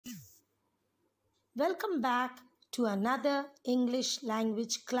Welcome back to another English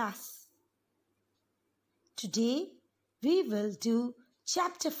language class. Today we will do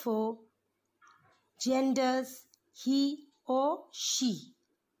Chapter 4, Genders, He or She.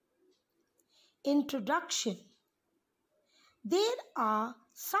 Introduction. There are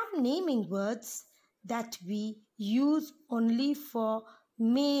some naming words that we use only for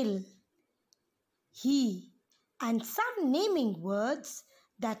male, he, and some naming words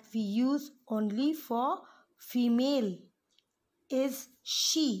that we use only for female is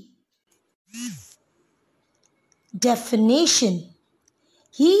she. Definition.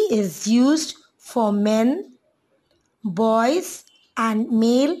 He is used for men, boys and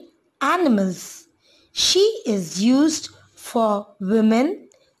male animals. She is used for women,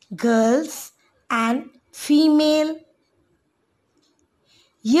 girls and female.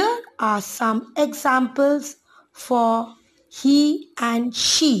 Here are some examples for he and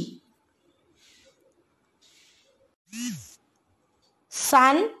she.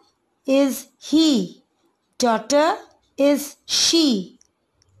 Son is he. Daughter is she.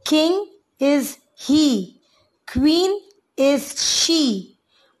 King is he. Queen is she.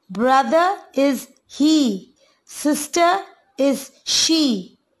 Brother is he. Sister is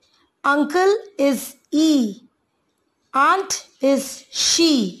she. Uncle is he. Aunt is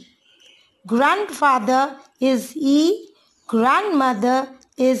she. Grandfather is he. Grandmother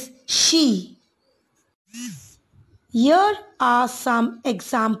is she. Here are some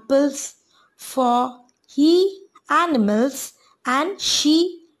examples for he animals and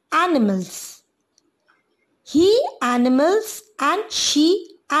she animals. He animals and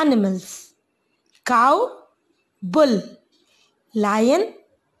she animals. Cow, bull. Lion,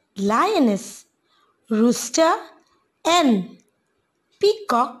 lioness. Rooster, hen.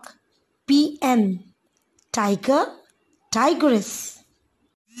 Peacock, PN. Tiger, tigress.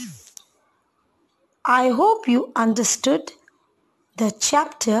 I hope you understood the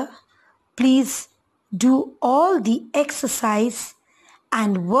chapter. Please do all the exercise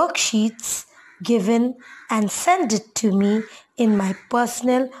and worksheets given and send it to me in my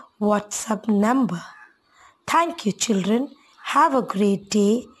personal WhatsApp number. Thank you, children. Have a great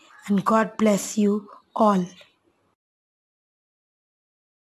day and God bless you all.